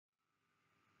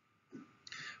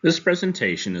This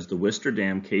presentation is the Wister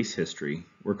Dam case history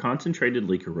where concentrated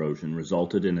leak erosion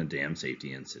resulted in a dam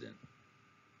safety incident.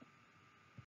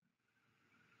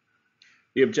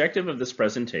 The objective of this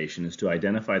presentation is to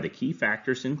identify the key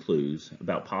factors and clues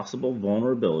about possible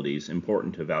vulnerabilities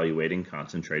important to evaluating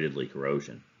concentrated leak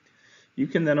erosion. You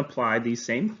can then apply these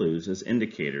same clues as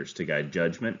indicators to guide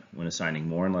judgment when assigning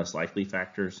more and less likely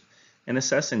factors and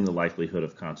assessing the likelihood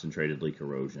of concentrated leak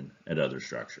erosion at other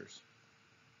structures.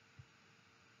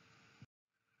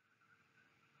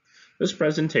 This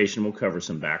presentation will cover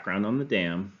some background on the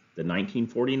dam, the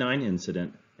 1949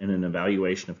 incident, and an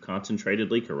evaluation of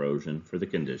concentrated leak erosion for the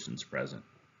conditions present.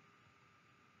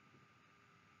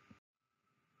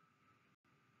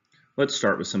 Let's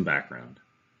start with some background.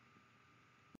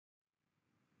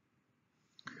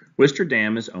 Wister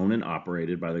Dam is owned and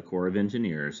operated by the Corps of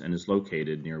Engineers and is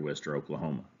located near Wister,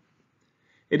 Oklahoma.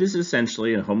 It is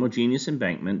essentially a homogeneous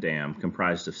embankment dam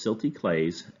comprised of silty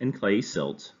clays and clayey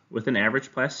silts with an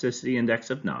average plasticity index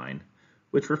of 9,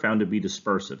 which were found to be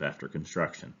dispersive after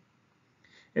construction.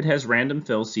 It has random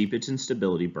fill seepage and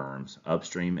stability berms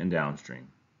upstream and downstream.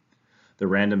 The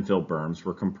random fill berms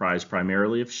were comprised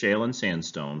primarily of shale and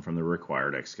sandstone from the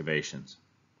required excavations.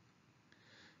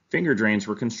 Finger drains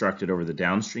were constructed over the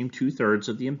downstream 2/3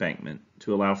 of the embankment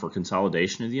to allow for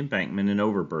consolidation of the embankment and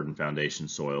overburden foundation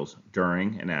soils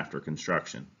during and after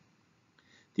construction.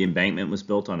 The embankment was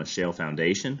built on a shale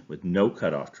foundation with no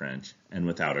cutoff trench and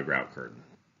without a grout curtain.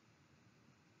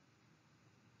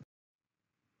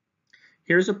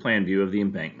 Here's a plan view of the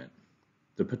embankment.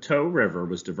 The Poteau River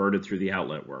was diverted through the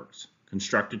outlet works,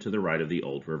 constructed to the right of the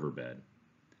old riverbed.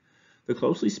 The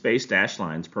closely spaced dashed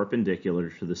lines perpendicular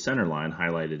to the center line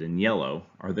highlighted in yellow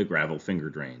are the gravel finger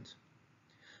drains.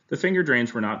 The finger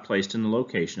drains were not placed in the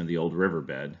location of the old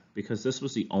riverbed because this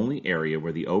was the only area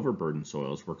where the overburden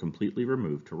soils were completely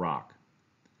removed to rock.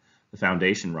 The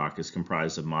foundation rock is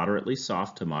comprised of moderately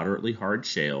soft to moderately hard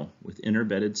shale with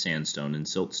interbedded sandstone and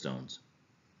siltstones.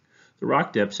 The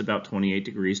rock dips about 28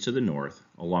 degrees to the north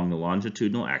along the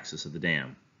longitudinal axis of the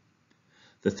dam.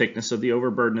 The thickness of the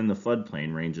overburden in the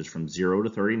floodplain ranges from 0 to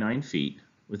 39 feet,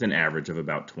 with an average of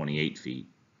about 28 feet.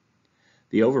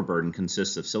 The overburden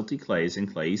consists of silty clays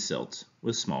and clayey silts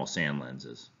with small sand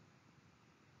lenses.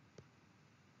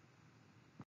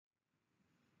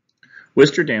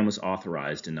 Wister Dam was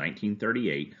authorized in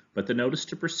 1938, but the notice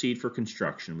to proceed for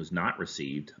construction was not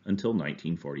received until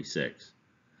 1946.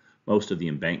 Most of the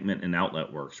embankment and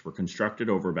outlet works were constructed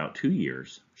over about 2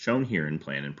 years, shown here in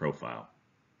plan and profile.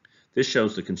 This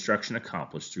shows the construction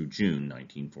accomplished through June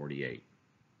 1948.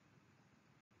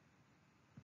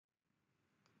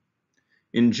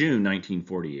 In June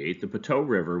 1948, the Poteau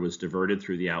River was diverted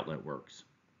through the outlet works.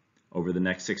 Over the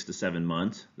next 6 to 7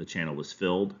 months, the channel was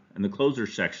filled and the closer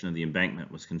section of the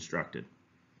embankment was constructed.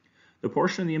 The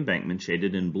portion of the embankment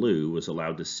shaded in blue was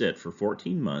allowed to sit for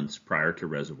 14 months prior to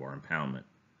reservoir impoundment.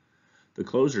 The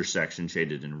closer section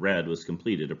shaded in red was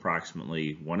completed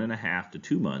approximately 1.5 to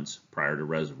 2 months prior to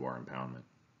reservoir impoundment.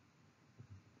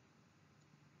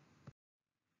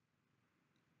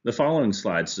 The following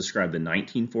slides describe the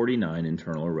 1949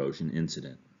 internal erosion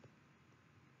incident.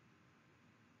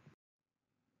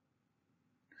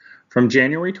 From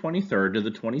January 23rd to the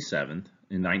 27th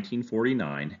in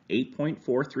 1949,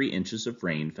 8.43 inches of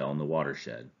rain fell in the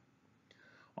watershed.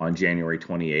 On January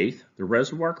 28th, the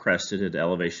reservoir crested at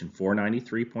elevation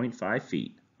 493.5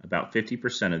 feet, about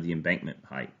 50% of the embankment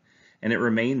height, and it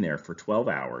remained there for 12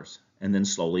 hours and then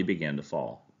slowly began to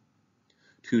fall.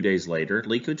 2 days later,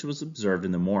 leakage was observed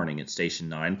in the morning at station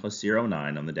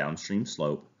 9+09 on the downstream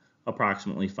slope,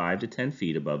 approximately 5 to 10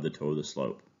 feet above the toe of the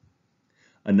slope.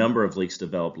 A number of leaks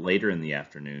developed later in the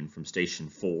afternoon from station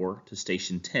 4 to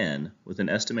station 10 with an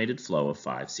estimated flow of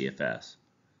 5 CFS.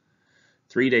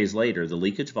 3 days later, the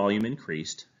leakage volume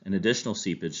increased and additional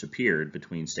seepage appeared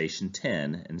between station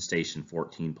 10 and station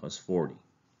 14+40.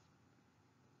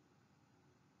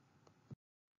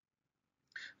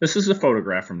 This is a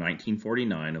photograph from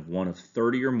 1949 of one of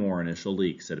 30 or more initial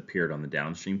leaks that appeared on the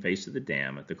downstream face of the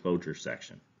dam at the closure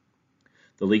section.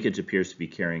 The leakage appears to be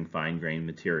carrying fine-grained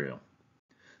material.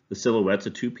 The silhouettes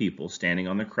of 2 people standing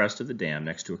on the crest of the dam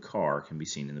next to a car can be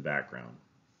seen in the background.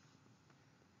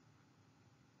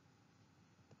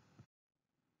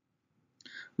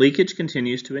 Leakage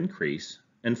continues to increase,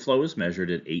 and flow is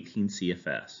measured at 18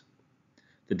 CFS.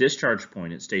 The discharge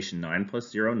point at station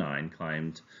 9+09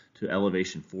 climbed to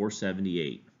elevation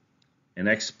 478, and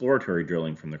exploratory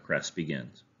drilling from the crest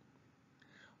begins.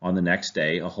 On the next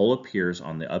day, a hole appears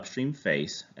on the upstream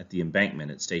face at the embankment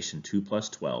at station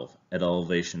 2+12 at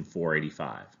elevation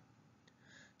 485.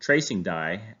 Tracing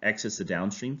dye exits the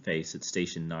downstream face at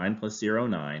station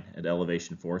 9+09 at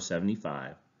elevation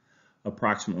 475,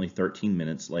 approximately 13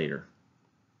 minutes later.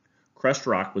 Crushed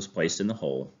rock was placed in the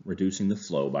hole, reducing the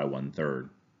flow by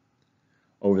 1/3.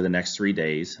 Over the next 3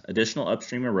 days, additional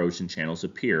upstream erosion channels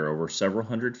appear over several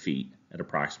hundred feet at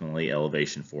approximately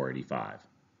elevation 485.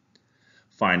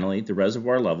 Finally, the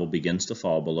reservoir level begins to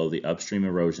fall below the upstream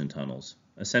erosion tunnels,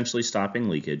 essentially stopping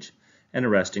leakage and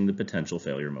arresting the potential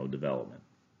failure mode development.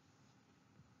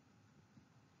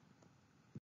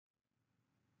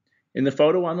 In the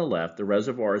photo on the left, the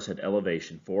reservoir is at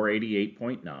elevation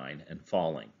 488.9 and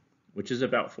falling, which is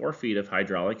about 4 feet of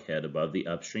hydraulic head above the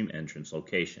upstream entrance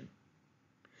location.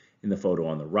 In the photo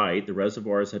on the right, the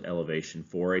reservoir is at elevation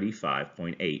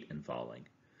 485.8 and falling,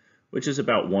 which is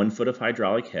about 1 foot of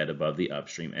hydraulic head above the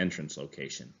upstream entrance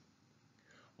location.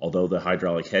 Although the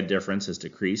hydraulic head difference has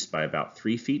decreased by about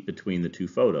 3 feet between the two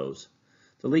photos,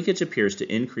 the leakage appears to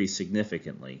increase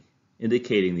significantly,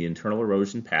 indicating the internal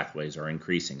erosion pathways are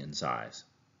increasing in size.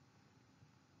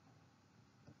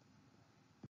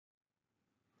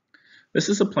 This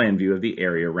is a plan view of the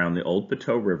area around the old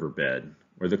Poteau riverbed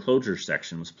where the closure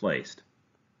section was placed.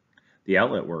 The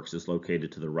outlet works is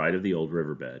located to the right of the old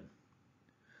riverbed.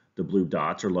 The blue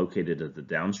dots are located at the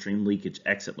downstream leakage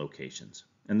exit locations,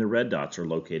 and the red dots are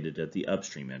located at the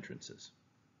upstream entrances.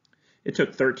 It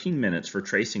took 13 minutes for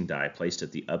tracing dye placed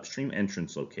at the upstream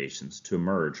entrance locations to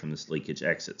emerge from the leakage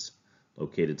exits,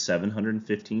 located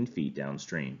 715 feet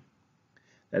downstream.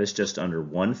 That is just under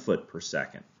 1 foot per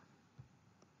second.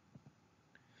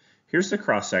 Here's the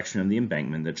cross-section of the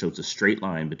embankment that shows a straight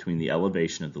line between the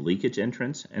elevation of the leakage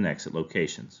entrance and exit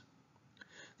locations.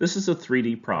 This is a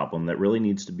 3D problem that really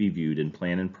needs to be viewed in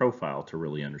plan and profile to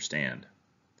really understand.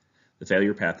 The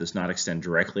failure path does not extend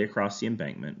directly across the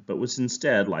embankment, but was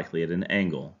instead likely at an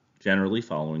angle, generally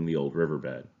following the old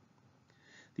riverbed.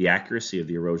 The accuracy of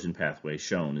the erosion pathway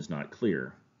shown is not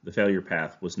clear. The failure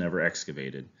path was never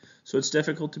excavated, so it's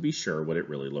difficult to be sure what it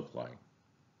really looked like.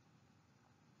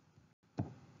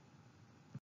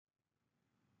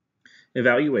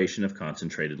 Evaluation of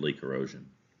concentrated leak erosion.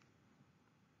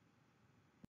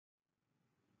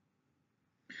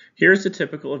 Here's the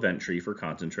typical event tree for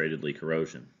concentrated leak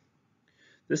erosion.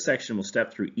 This section will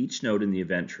step through each node in the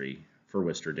event tree for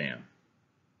Wister Dam.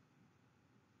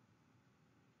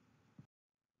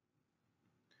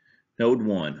 Node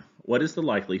 1. What is the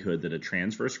likelihood that a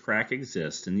transverse crack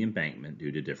exists in the embankment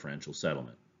due to differential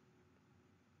settlement?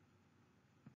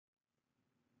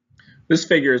 This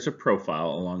figure is a profile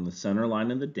along the center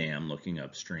line of the dam looking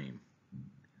upstream.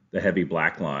 The heavy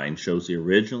black line shows the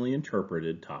originally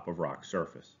interpreted top of rock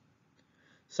surface.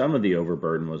 Some of the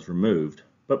overburden was removed,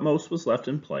 but most was left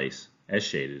in place as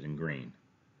shaded in green.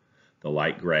 The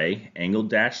light gray, angled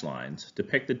dash lines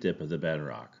depict the dip of the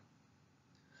bedrock.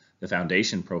 The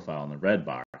foundation profile in the red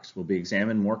box will be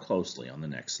examined more closely on the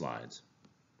next slides.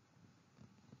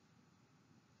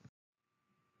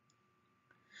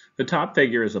 The top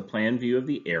figure is a plan view of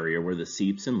the area where the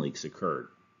seeps and leaks occurred.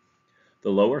 The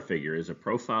lower figure is a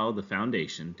profile of the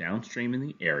foundation downstream in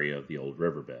the area of the old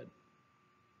riverbed.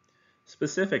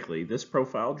 Specifically, this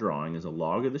profile drawing is a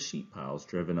log of the sheet piles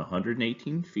driven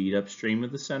 118 feet upstream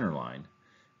of the center line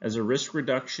as a risk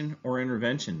reduction or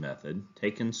intervention method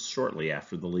taken shortly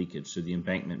after the leakage through the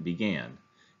embankment began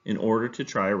in order to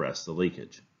try to arrest the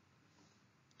leakage.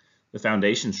 The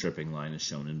foundation stripping line is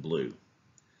shown in blue.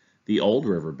 The old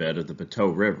riverbed of the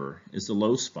Poteau River is the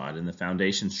low spot in the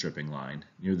foundation stripping line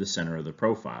near the center of the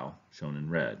profile, shown in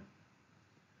red.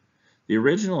 The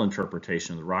original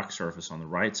interpretation of the rock surface on the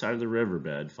right side of the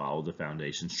riverbed followed the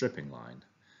foundation stripping line,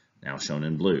 now shown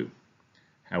in blue.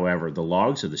 However, the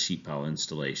logs of the sheet pile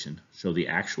installation show the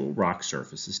actual rock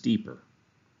surface is deeper.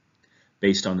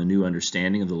 Based on the new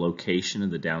understanding of the location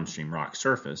of the downstream rock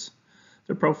surface,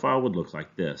 the profile would look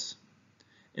like this.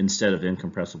 Instead of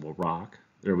incompressible rock,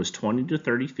 there was 20 to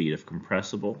 30 feet of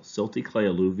compressible, silty clay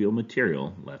alluvial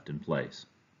material left in place.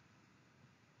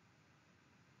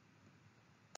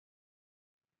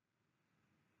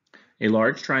 A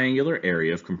large triangular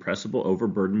area of compressible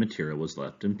overburden material was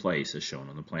left in place as shown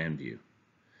on the plan view.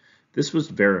 This was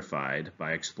verified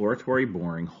by exploratory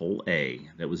boring hole A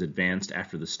that was advanced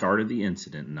after the start of the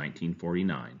incident in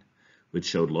 1949, which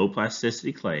showed low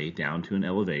plasticity clay down to an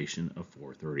elevation of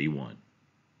 431.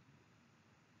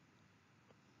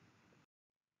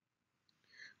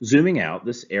 Zooming out,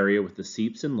 this area with the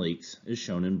seeps and leaks is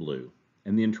shown in blue,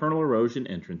 and the internal erosion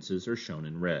entrances are shown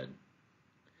in red.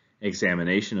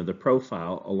 Examination of the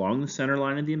profile along the center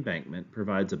line of the embankment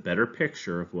provides a better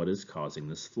picture of what is causing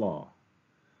this flaw.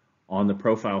 On the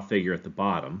profile figure at the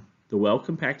bottom, the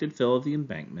well-compacted fill of the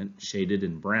embankment, shaded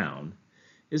in brown,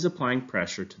 is applying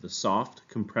pressure to the soft,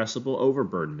 compressible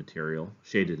overburden material,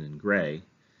 shaded in gray,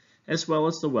 as well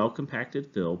as the well-compacted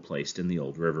fill placed in the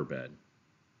old riverbed.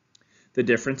 The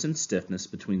difference in stiffness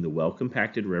between the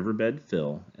well-compacted riverbed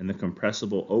fill and the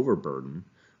compressible overburden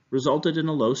resulted in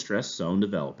a low-stress zone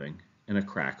developing and a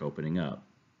crack opening up.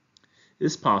 It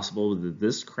is possible that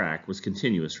this crack was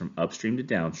continuous from upstream to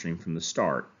downstream from the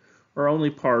start, or only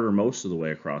part or most of the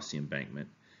way across the embankment,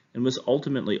 and was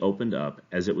ultimately opened up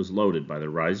as it was loaded by the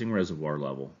rising reservoir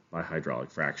level by hydraulic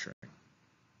fracturing.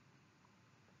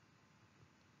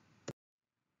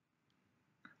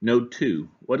 Node 2.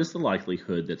 What is the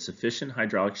likelihood that sufficient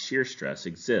hydraulic shear stress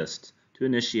exists to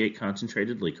initiate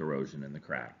concentrated leak erosion in the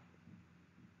crack?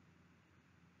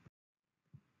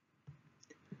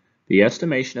 The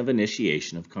estimation of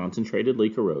initiation of concentrated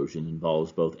leak erosion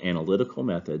involves both analytical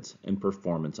methods and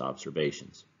performance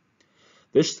observations.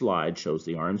 This slide shows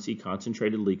the RMC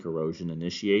concentrated leak erosion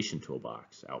initiation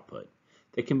toolbox output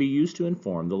that can be used to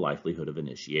inform the likelihood of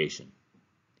initiation.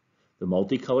 The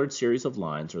multicolored series of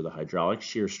lines are the hydraulic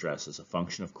shear stress as a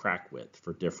function of crack width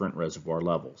for different reservoir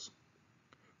levels.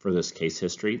 For this case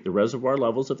history, the reservoir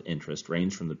levels of interest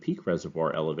range from the peak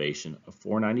reservoir elevation of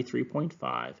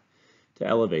 493.5 to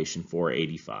elevation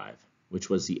 485, which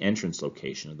was the entrance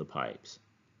location of the pipes.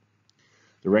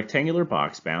 The rectangular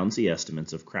box bounds the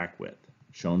estimates of crack width,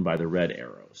 shown by the red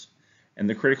arrows, and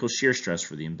the critical shear stress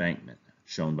for the embankment,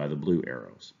 shown by the blue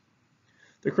arrows.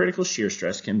 The critical shear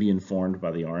stress can be informed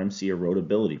by the RMC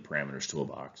erodibility parameters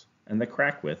toolbox, and the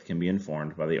crack width can be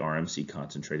informed by the RMC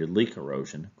concentrated leak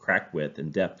erosion, crack width,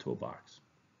 and depth toolbox.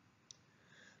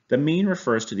 The mean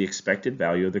refers to the expected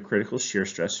value of the critical shear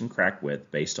stress and crack width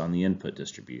based on the input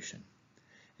distribution,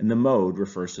 and the mode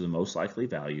refers to the most likely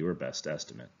value or best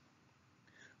estimate.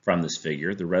 From this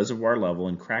figure, the reservoir level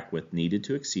and crack width needed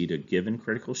to exceed a given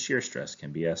critical shear stress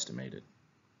can be estimated.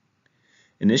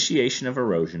 Initiation of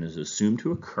erosion is assumed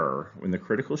to occur when the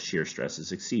critical shear stress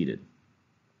is exceeded.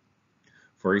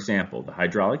 For example, the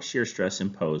hydraulic shear stress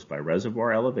imposed by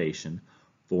reservoir elevation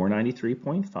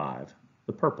 493.5,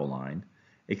 the purple line,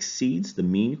 exceeds the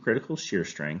mean critical shear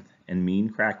strength and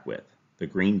mean crack width, the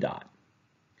green dot.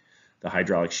 The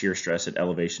hydraulic shear stress at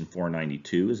elevation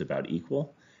 492 is about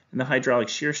equal, and the hydraulic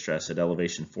shear stress at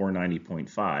elevation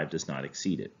 490.5 does not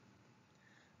exceed it.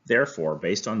 Therefore,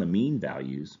 based on the mean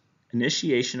values,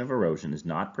 initiation of erosion is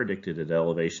not predicted at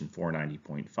elevation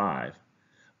 490.5,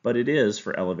 but it is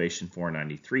for elevation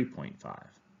 493.5.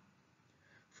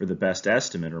 For the best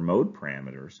estimate or mode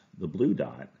parameters, the blue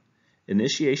dot,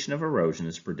 initiation of erosion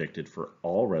is predicted for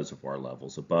all reservoir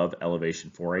levels above elevation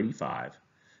 485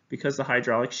 because the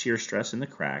hydraulic shear stress in the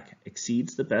crack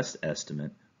exceeds the best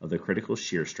estimate of the critical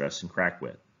shear stress and crack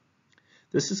width.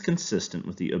 This is consistent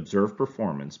with the observed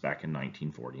performance back in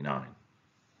 1949.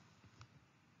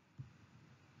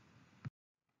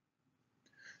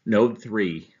 Node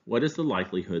 3. What is the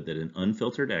likelihood that an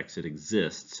unfiltered exit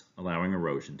exists, allowing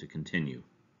erosion to continue?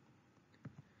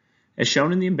 As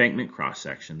shown in the embankment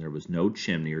cross-section, there was no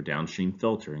chimney or downstream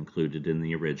filter included in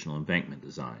the original embankment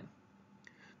design.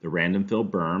 The random fill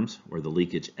berms, where the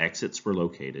leakage exits were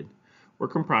located, were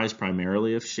comprised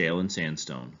primarily of shale and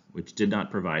sandstone, which did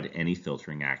not provide any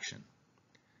filtering action.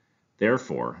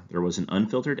 Therefore, there was an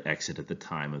unfiltered exit at the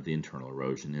time of the internal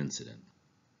erosion incident.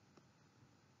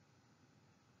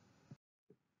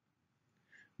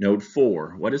 Node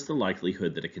 4. What is the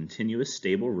likelihood that a continuous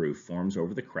stable roof forms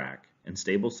over the crack and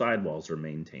stable sidewalls are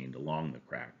maintained along the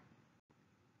crack?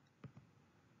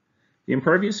 The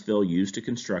impervious fill used to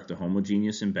construct the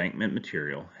homogeneous embankment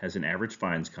material has an average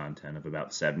fines content of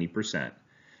about 70%,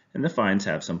 and the fines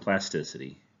have some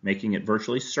plasticity, making it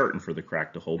virtually certain for the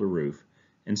crack to hold a roof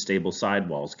and stable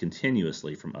sidewalls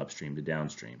continuously from upstream to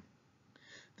downstream.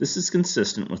 This is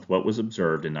consistent with what was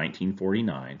observed in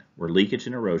 1949, where leakage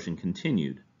and erosion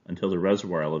continued until the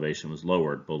reservoir elevation was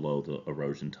lowered below the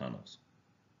erosion tunnels.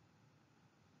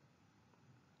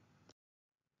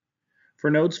 For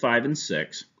nodes 5 and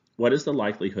 6, what is the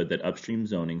likelihood that upstream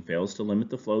zoning fails to limit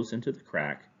the flows into the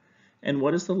crack, and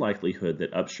what is the likelihood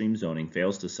that upstream zoning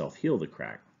fails to self-heal the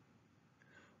crack?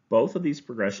 Both of these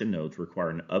progression nodes require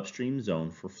an upstream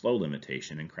zone for flow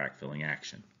limitation and crack filling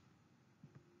action.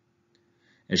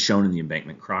 As shown in the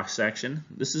embankment cross-section,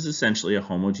 this is essentially a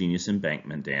homogeneous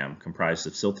embankment dam comprised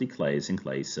of silty clays and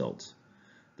clay silts.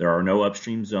 There are no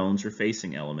upstream zones or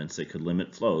facing elements that could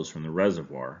limit flows from the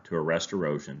reservoir to arrest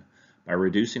erosion by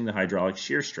reducing the hydraulic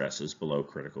shear stresses below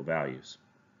critical values.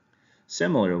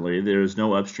 Similarly, there is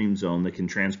no upstream zone that can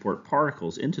transport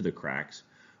particles into the cracks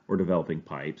or developing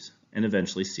pipes and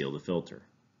eventually seal the filter.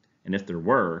 And if there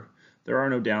are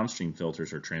no downstream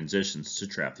filters or transitions to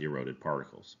trap the eroded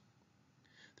particles.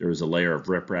 There was a layer of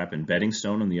riprap and bedding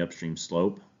stone on the upstream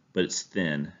slope, but it's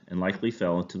thin and likely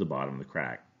fell into the bottom of the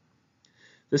crack.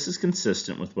 This is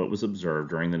consistent with what was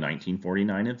observed during the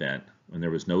 1949 event, when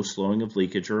there was no slowing of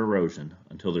leakage or erosion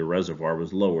until the reservoir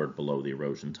was lowered below the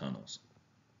erosion tunnels.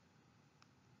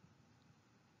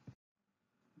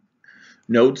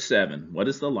 Node 7. What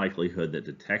is the likelihood that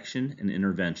detection and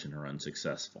intervention are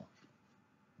unsuccessful?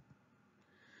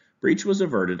 Breach was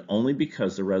averted only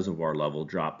because the reservoir level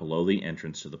dropped below the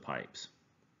entrance to the pipes.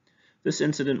 This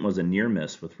incident was a near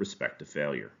miss with respect to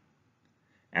failure.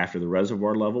 After the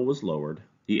reservoir level was lowered,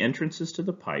 the entrances to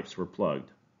the pipes were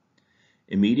plugged.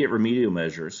 Immediate remedial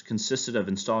measures consisted of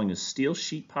installing a steel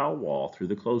sheet pile wall through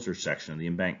the closer section of the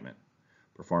embankment,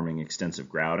 performing extensive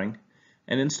grouting,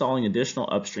 and installing additional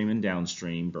upstream and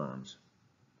downstream berms.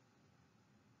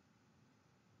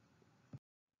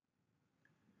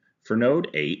 For node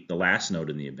 8, the last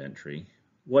node in the event tree,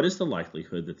 what is the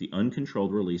likelihood that the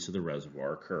uncontrolled release of the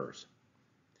reservoir occurs?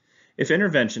 If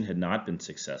intervention had not been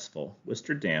successful,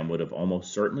 Wister Dam would have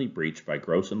almost certainly breached by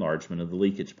gross enlargement of the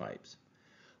leakage pipes,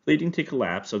 leading to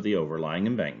collapse of the overlying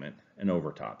embankment and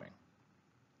overtopping.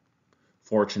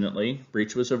 Fortunately,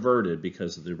 breach was averted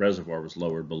because the reservoir was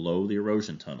lowered below the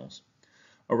erosion tunnels,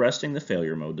 arresting the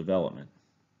failure mode development.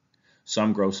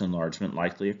 Some gross enlargement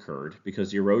likely occurred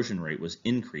because the erosion rate was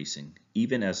increasing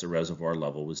even as the reservoir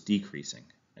level was decreasing,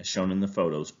 as shown in the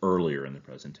photos earlier in the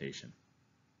presentation.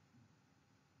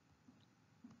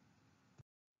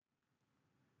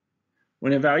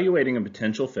 When evaluating a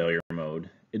potential failure mode,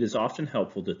 it is often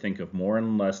helpful to think of more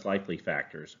and less likely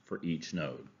factors for each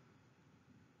node.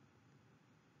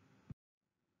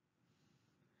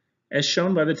 As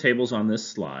shown by the tables on this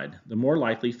slide, the more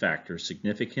likely factors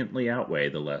significantly outweigh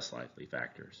the less likely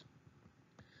factors.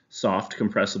 Soft,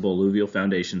 compressible alluvial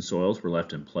foundation soils were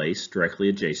left in place directly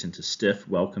adjacent to stiff,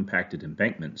 well-compacted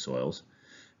embankment soils,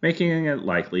 making it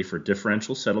likely for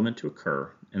differential settlement to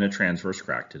occur and a transverse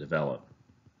crack to develop.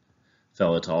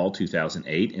 Fell et al.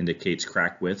 2008 indicates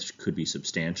crack widths could be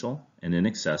substantial and in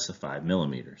excess of 5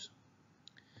 millimeters.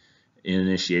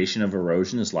 Initiation of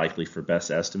erosion is likely for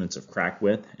best estimates of crack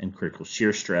width and critical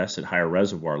shear stress at higher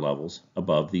reservoir levels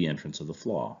above the entrance of the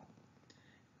flaw.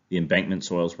 The embankment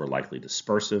soils were likely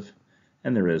dispersive,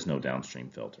 and there is no downstream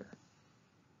filter.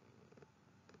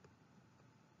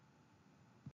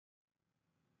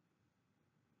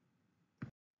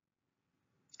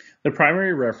 The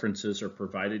primary references are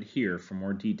provided here for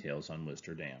more details on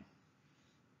Wister Dam.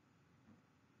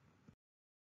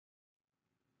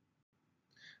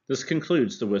 This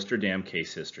concludes the Wister Dam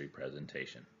case history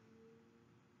presentation.